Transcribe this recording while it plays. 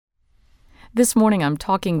This morning I'm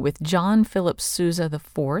talking with John Philip Sousa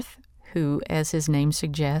IV, who, as his name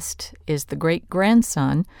suggests, is the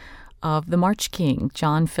great-grandson of the March King,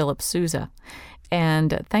 John Philip Sousa.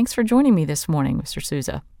 And thanks for joining me this morning, Mr.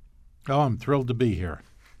 Sousa. Oh, I'm thrilled to be here.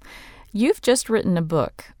 You've just written a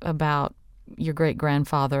book about your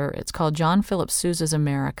great-grandfather. It's called John Philip Sousa's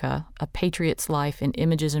America, A Patriot's Life in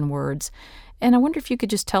Images and Words. And I wonder if you could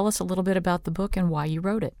just tell us a little bit about the book and why you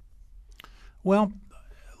wrote it. Well,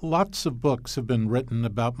 lots of books have been written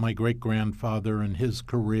about my great-grandfather and his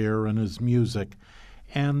career and his music.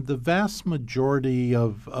 And the vast majority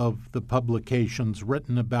of the publications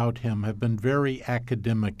written about him have been very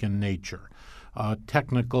academic in nature,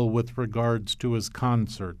 technical with regards to his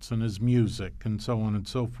concerts and his music and so on and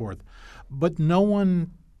so forth. But no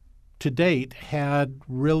one to date had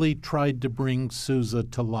really tried to bring Sousa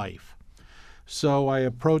to life. So I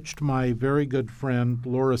approached my very good friend,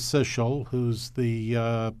 Laura Sichel, who's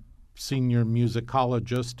the senior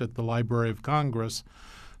musicologist at the Library of Congress,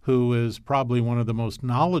 who is probably one of the most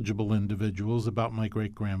knowledgeable individuals about my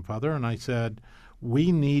great-grandfather. And I said,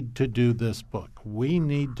 we need to do this book. We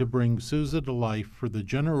need to bring Sousa to life for the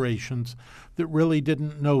generations that really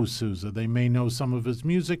didn't know Sousa. They may know some of his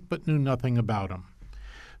music, but knew nothing about him.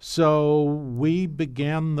 So we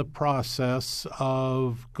began the process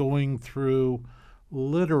of going through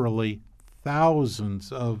literally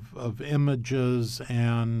thousands of images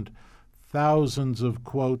and thousands of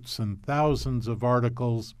quotes and thousands of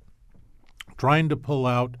articles, trying to pull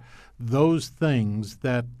out those things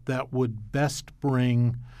that would best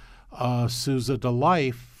bring Sousa to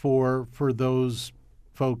life for those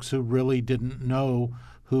folks who really didn't know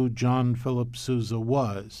who John Philip Sousa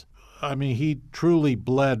was. I mean, he truly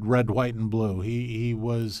bled red, white, and blue. He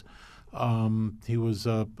was an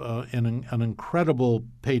incredible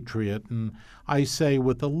patriot, and I say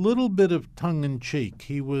with a little bit of tongue-in-cheek,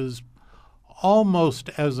 he was almost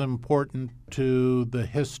as important to the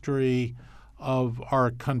history of our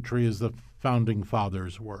country as the founding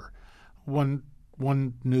fathers were. One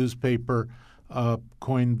newspaper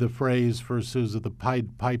coined the phrase for Sousa, the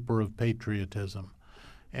Pied Piper of patriotism,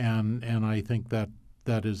 and I think that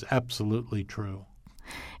is absolutely true.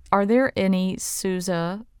 Are there any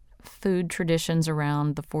Sousa food traditions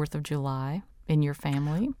around the 4th of July in your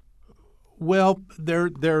family? Well, there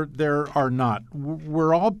are not.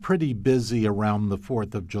 We're all pretty busy around the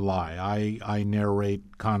 4th of July. I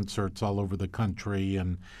narrate concerts all over the country,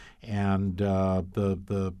 and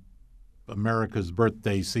the America's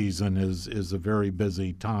birthday season is a very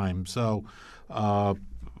busy time. So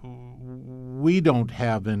we don't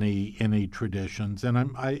have any traditions,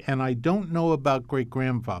 and I don't know about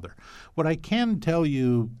great-grandfather. What I can tell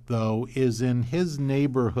you, though, is in his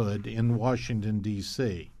neighborhood in Washington,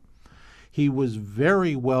 D.C., he was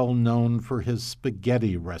very well known for his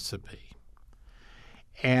spaghetti recipe.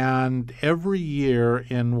 And every year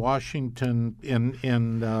in Washington,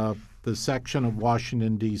 in the section of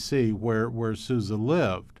Washington, D.C., where Sousa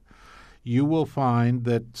lived, you will find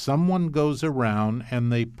that someone goes around and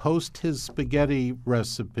they post his spaghetti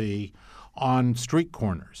recipe on street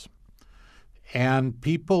corners. And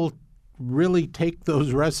people really take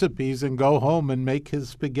those recipes and go home and make his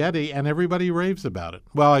spaghetti, and everybody raves about it.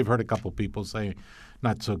 Well, I've heard a couple people say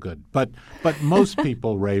not so good, but most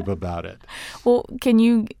people rave about it. Well, can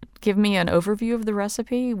you give me an overview of the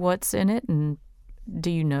recipe? What's in it, and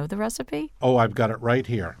do you know the recipe? Oh, I've got it right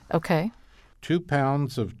here. Okay. 2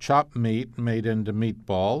 pounds of chopped meat made into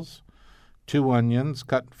meatballs, 2 onions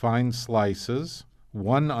cut fine slices,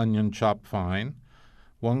 1 onion chopped fine,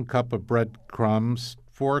 1 cup of breadcrumbs,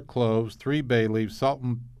 4 cloves, 3 bay leaves, salt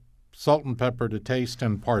and pepper to taste,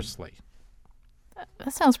 and parsley.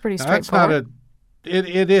 That sounds pretty straightforward.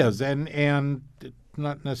 It is, and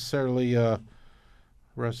not necessarily a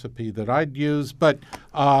recipe that I'd use, but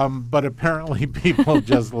apparently people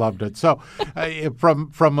just loved it. So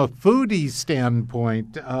from a foodie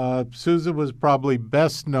standpoint, Sousa was probably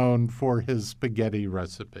best known for his spaghetti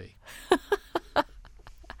recipe.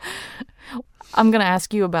 I'm going to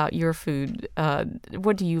ask you about your food.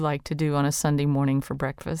 What do you like to do on a Sunday morning for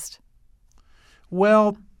breakfast?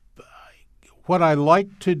 Well, what I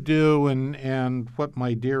like to do and what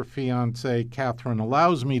my dear fiancée, Catherine,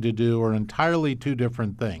 allows me to do are entirely two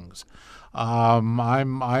different things.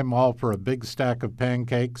 I'm all for a big stack of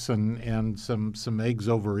pancakes and some eggs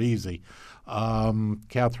over easy.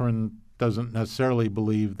 Catherine doesn't necessarily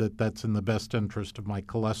believe that that's in the best interest of my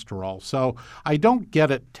cholesterol. So I don't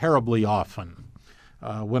get it terribly often.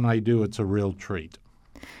 When I do, it's a real treat.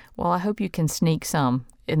 Well, I hope you can sneak some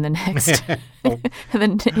in the next in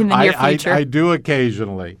the near future. I do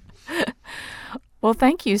occasionally. Well,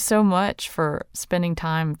 thank you so much for spending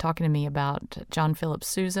time talking to me about John Philip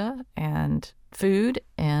Sousa and food,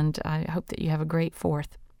 and I hope that you have a great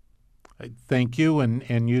 4th. Thank you,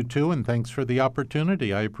 and you too, and thanks for the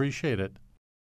opportunity. I appreciate it.